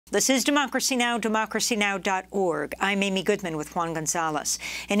This is Democracy Now!, democracynow.org. I'm Amy Goodman with Juan Gonzalez.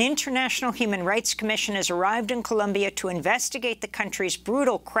 An international human rights commission has arrived in Colombia to investigate the country's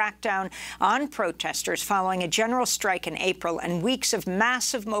brutal crackdown on protesters following a general strike in April and weeks of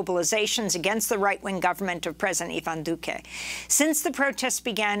massive mobilizations against the right-wing government of President Iván Duque. Since the protests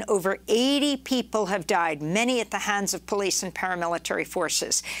began, over 80 people have died, many at the hands of police and paramilitary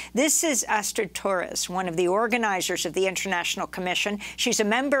forces. This is Astrid Torres, one of the organizers of the International Commission. She's a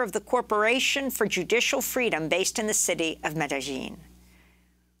member of the Corporation for Judicial Freedom based in the city of Medellin.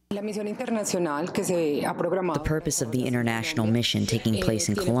 The purpose of the international mission taking place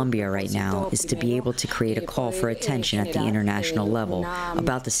in Colombia right now is to be able to create a call for attention at the international level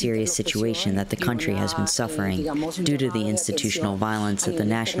about the serious situation that the country has been suffering due to the institutional violence that the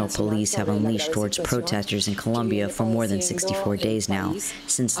national police have unleashed towards protesters in Colombia for more than 64 days now,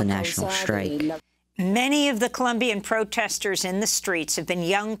 since the national strike. Many of the Colombian protesters in the streets have been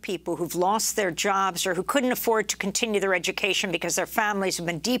young people who've lost their jobs or who couldn't afford to continue their education because their families have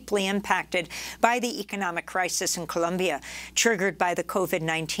been deeply impacted by the economic crisis in Colombia, triggered by the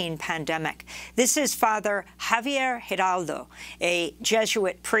COVID-19 pandemic. This is Father Javier Giraldo, a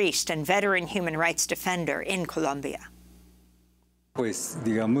Jesuit priest and veteran human rights defender in Colombia.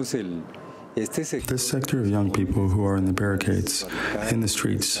 This sector of young people who are in the barricades, in the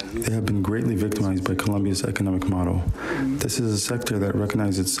streets, they have been greatly victimized by Colombia's economic model. This is a sector that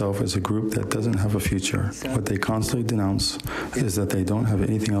recognizes itself as a group that doesn't have a future. What they constantly denounce is that they don't have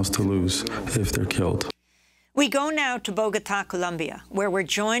anything else to lose if they're killed. We go now to Bogotá, Colombia, where we're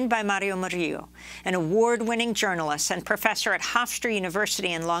joined by Mario Murillo, an award-winning journalist and professor at Hofstra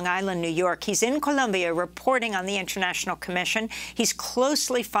University in Long Island, New York. He's in Colombia reporting on the International Commission. He's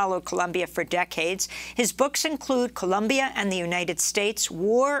closely followed Colombia for decades. His books include Colombia and the United States,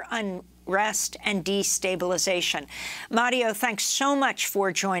 War, Unrest and Destabilization. Mario, thanks so much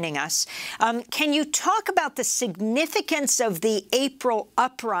for joining us. Can you talk about the significance of the April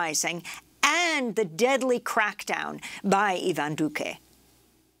uprising and the deadly crackdown by Iván Duque?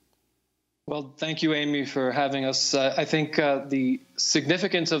 Well, thank you, Amy, for having us. I think the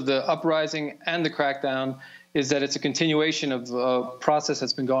significance of the uprising and the crackdown is that it's a continuation of a process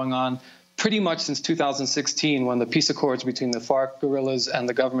that's been going on pretty much since 2016, when the peace accords between the FARC guerrillas and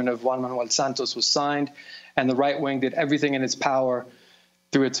the government of Juan Manuel Santos was signed, and the right wing did everything in its power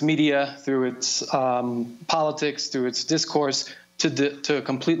through its media, through its politics, through its discourse, to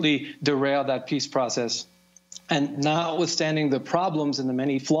completely derail that peace process. And notwithstanding the problems and the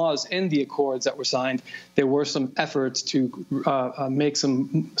many flaws in the accords that were signed, there were some efforts to make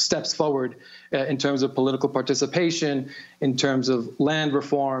some steps forward in terms of political participation, in terms of land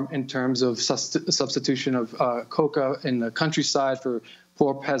reform, in terms of substitution of coca in the countryside for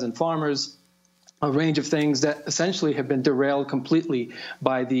poor peasant farmers, a range of things that essentially have been derailed completely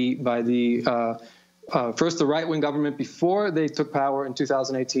by first the right-wing government before they took power in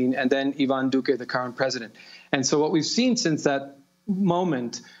 2018, and then Iván Duque, the current president. And so what we've seen since that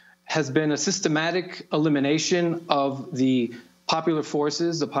moment has been a systematic elimination of the popular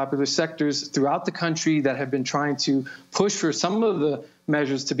forces, the popular sectors throughout the country that have been trying to push for some of the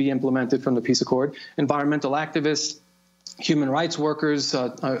measures to be implemented from the peace accord. Environmental activists, human rights workers,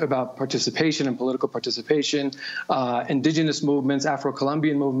 about participation and political participation, indigenous movements,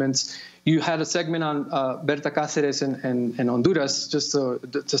 Afro-Colombian movements. You had a segment on Berta Cáceres in Honduras, just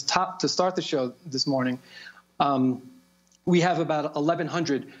to start the show this morning. We have about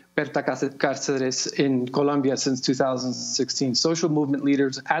 1,100 Berta Cáceres in Colombia since 2016, social movement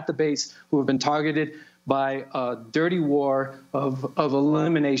leaders at the base who have been targeted by a dirty war of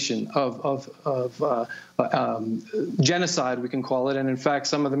elimination, of genocide, we can call it. And in fact,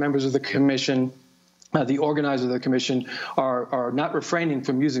 some of the members of the commission, the organizers of the commission, are not refraining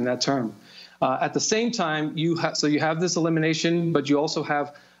from using that term. At the same time, you have this elimination, but you also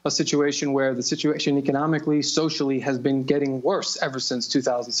have a situation where the situation economically, socially has been getting worse ever since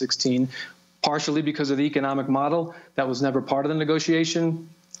 2016, partially because of the economic model that was never part of the negotiation,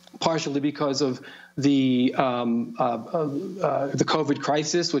 partially because of the COVID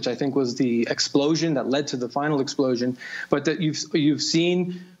crisis, which I think was the explosion that led to the final explosion, but that you've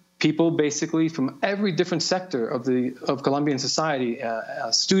seen people basically from every different sector of Colombian society,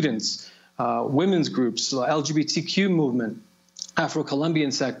 students, women's groups, LGBTQ movement,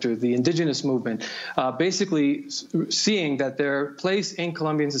 Afro-Colombian sector, the indigenous movement, basically seeing that their place in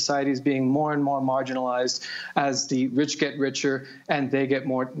Colombian society is being more and more marginalized as the rich get richer and they get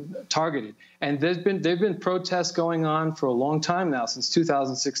more targeted. And there've been protests going on for a long time now, since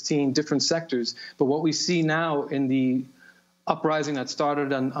 2016, different sectors. But what we see now in the uprising that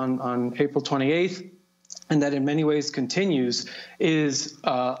started on April 28th and that in many ways continues, is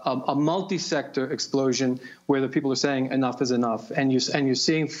a multi-sector explosion where the people are saying enough is enough. And you're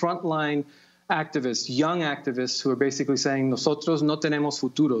seeing frontline activists, young activists, who are basically saying, nosotros no tenemos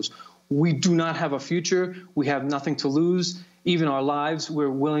futuros. We do not have a future. We have nothing to lose. Even our lives,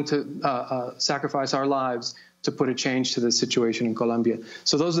 we're willing to sacrifice our lives to put a change to the situation in Colombia.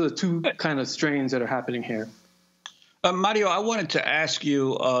 So those are the two kind of strains that are happening here. Mario, I wanted to ask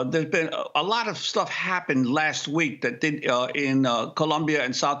you, there's been a lot of stuff happened last week that did in Colombia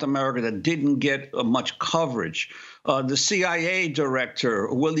and South America that didn't get much coverage. The CIA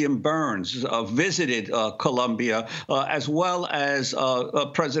director, William Burns, visited Colombia, as well as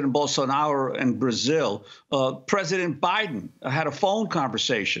President Bolsonaro in Brazil. President Biden had a phone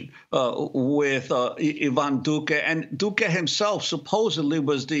conversation with Ivan Duque, and Duque himself supposedly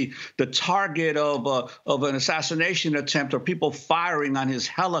was the target of an assassination attempt, or people firing on his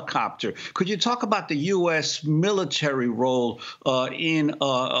helicopter. Could you talk about the U.S. military role in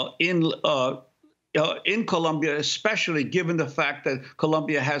Colombia, especially given the fact that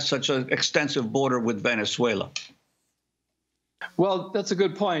Colombia has such an extensive border with Venezuela? Well, that's a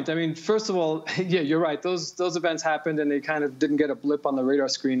good point. I mean, first of all, yeah, you're right. Those events happened, and they kind of didn't get a blip on the radar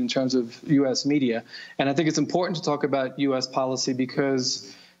screen in terms of U.S. media. And I think it's important to talk about U.S. policy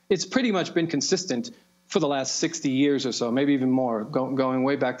because it's pretty much been consistent for the last 60 years or so, maybe even more, going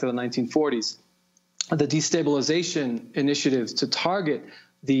way back to the 1940s. The destabilization initiatives to target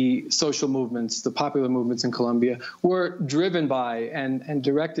the social movements, the popular movements in Colombia, were driven by and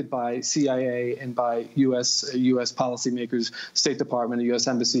directed by CIA and by U.S. policymakers, State Department, the U.S.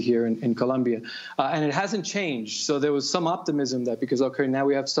 Embassy here in Colombia. And it hasn't changed. So there was some optimism that because, okay, now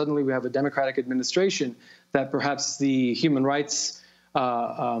suddenly we have a democratic administration, that perhaps the human rights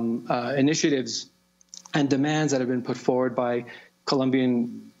initiatives and demands that have been put forward by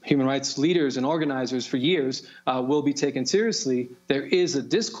Colombian human rights leaders and organizers for years will be taken seriously. There is a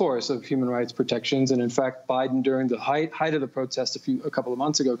discourse of human rights protections, and in fact, Biden, during the height of the protest a couple of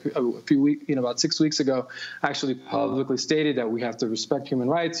months ago, about 6 weeks ago, actually publicly stated that we have to respect human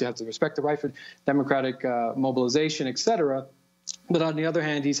rights. You have to respect the right for democratic mobilization, et cetera. But on the other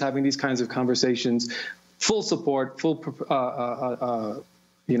hand, he's having these kinds of conversations, full support, full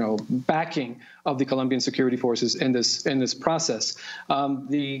backing of the Colombian security forces in this process.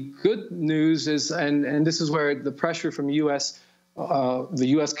 The good news is, and this is where the pressure from the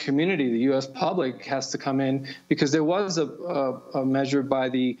U.S. community, the U.S. public has to come in, because there was a measure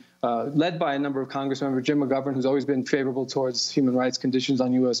led by a number of Congress members, Jim McGovern, who's always been favorable towards human rights conditions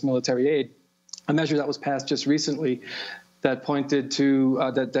on U.S. military aid, a measure that was passed just recently that pointed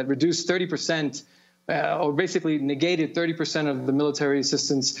to that reduced 30%. Or basically negated 30% of the military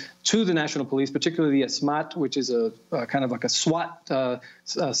assistance to the national police, particularly the SMAT, which is a kind of like a SWAT,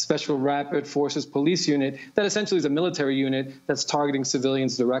 Special Rapid Forces Police unit, that essentially is a military unit that's targeting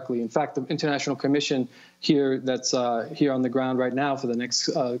civilians directly. In fact, the International Commission here that's here on the ground right now for the next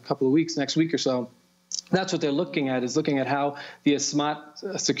couple of weeks, next week or so, that's what they're looking at, is looking at how the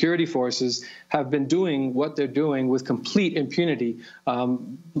SMAT security forces have been doing what they're doing with complete impunity.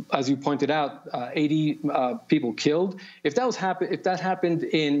 As you pointed out, 80 people killed. If that happened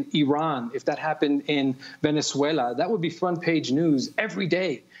in Iran, if that happened in Venezuela, that would be front page news every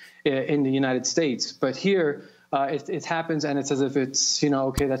day in the United States. But here, it happens, and it's as if it's,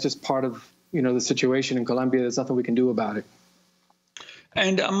 okay, that's just part of, the situation in Colombia. There's nothing we can do about it.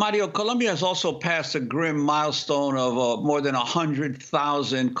 And Mario, Colombia has also passed a grim milestone of more than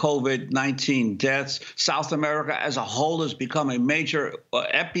 100,000 COVID-19 deaths. South America as a whole has become a major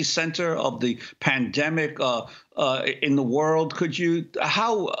epicenter of the pandemic in the world.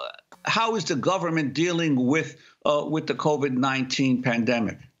 How is the government dealing with the COVID-19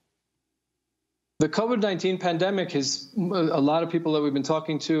 pandemic? The COVID-19 pandemic is, a lot of people that we've been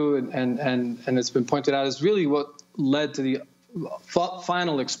talking to, and it's been pointed out, is really what led to the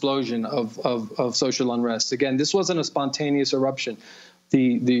final explosion of social unrest. Again, this wasn't a spontaneous eruption.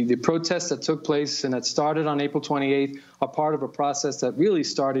 The protests that took place and that started on April 28th are part of a process that really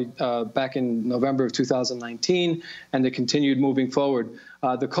started back in November of 2019, and they continued moving forward.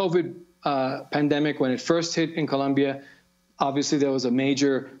 The COVID pandemic, when it first hit in Colombia, obviously there was a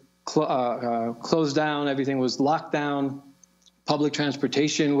major close down. Everything was locked down. Public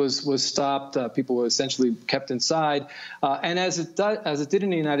transportation was stopped. People were essentially kept inside. And as it did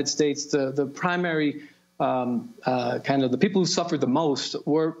in the United States, the primary kind of the people who suffered the most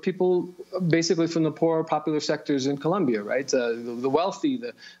were people basically from the poorer popular sectors in Colombia, right? The wealthy,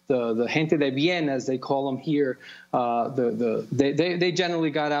 the gente de bien, as they call them here, they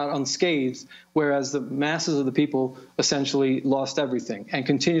generally got out unscathed, whereas the masses of the people essentially lost everything and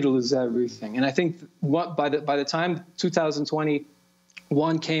continue to lose everything. And I think by the time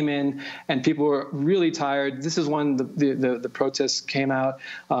 2021 came in and people were really tired, this is when the protests came out.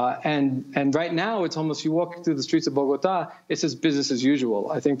 And right now, it's almost, you walk through the streets of Bogotá, it's just business as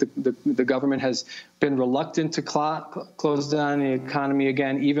usual. I think the government has been reluctant to close down the economy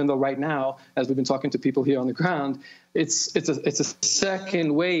again, even though right now, as we've been talking to people here on the ground, it's a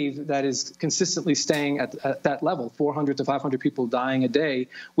second wave that is consistently staying at that level, 400 to 500 people dying a day,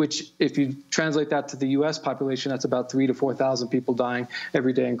 which if you translate that to the U.S. population, that's about 3,000 to 4,000 people dying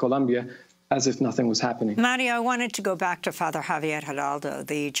every day in Colombia, as if nothing was happening. Mario, I wanted to go back to Father Javier Giraldo,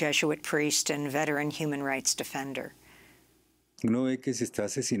 the Jesuit priest and veteran human rights defender. Uno ve que se está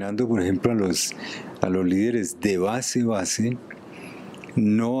asesinando, por ejemplo, a los líderes de base.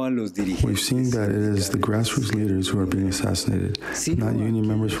 We've seen that it is the grassroots leaders who are being assassinated, not union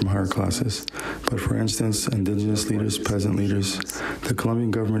members from higher classes. But for instance, indigenous leaders, peasant leaders, the Colombian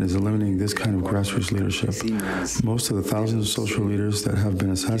government is eliminating this kind of grassroots leadership. Most of the thousands of social leaders that have been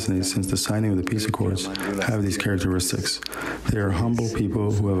assassinated since the signing of the peace accords have these characteristics. They are humble people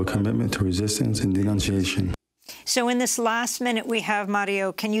who have a commitment to resistance and denunciation. So in this last minute we have,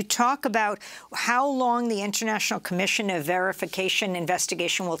 Mario, can you talk about how long the International Commission of Verification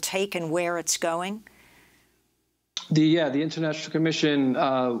investigation will take and where it's going? The International Commission,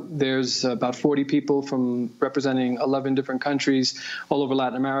 there's about 40 people from representing 11 different countries all over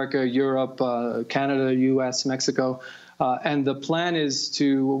Latin America, Europe, Canada, U.S., Mexico. And the plan is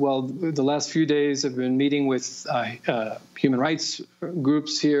to, well, the last few days have been meeting with human rights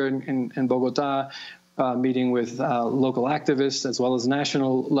groups here in Bogotá, meeting with local activists as well as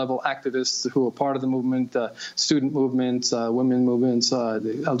national level activists who are part of the movement, student movements, women movements,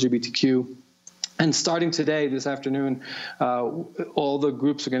 the LGBTQ. And starting today, this afternoon, all the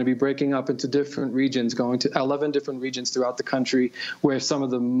groups are going to be breaking up into different regions, going to 11 different regions throughout the country where some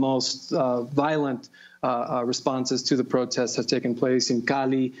of the most violent responses to the protests have taken place in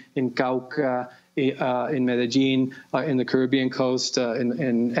Cali, in Cauca, in Medellin, in the Caribbean coast,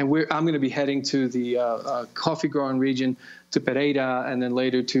 and I'm going to be heading to the coffee-growing region, to Pereira, and then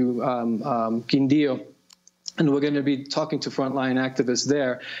later to Quindío. And we're going to be talking to frontline activists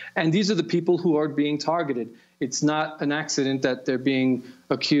there. And these are the people who are being targeted. It's not an accident that they're being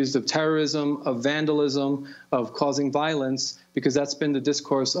accused of terrorism, of vandalism, of causing violence, because that's been the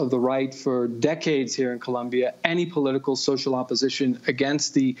discourse of the right for decades here in Colombia. Any political social opposition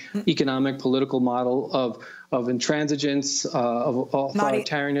against the economic political model of intransigence, of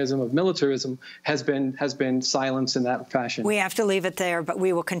authoritarianism, of militarism has been silenced in that fashion. We have to leave it there, but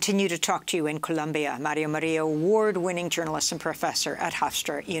we will continue to talk to you in Colombia. Mario Murillo, award-winning journalist and professor at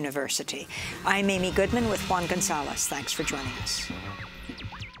Hofstra University. I'm Amy Goodman with Juan Gonzalez. Thanks for joining us.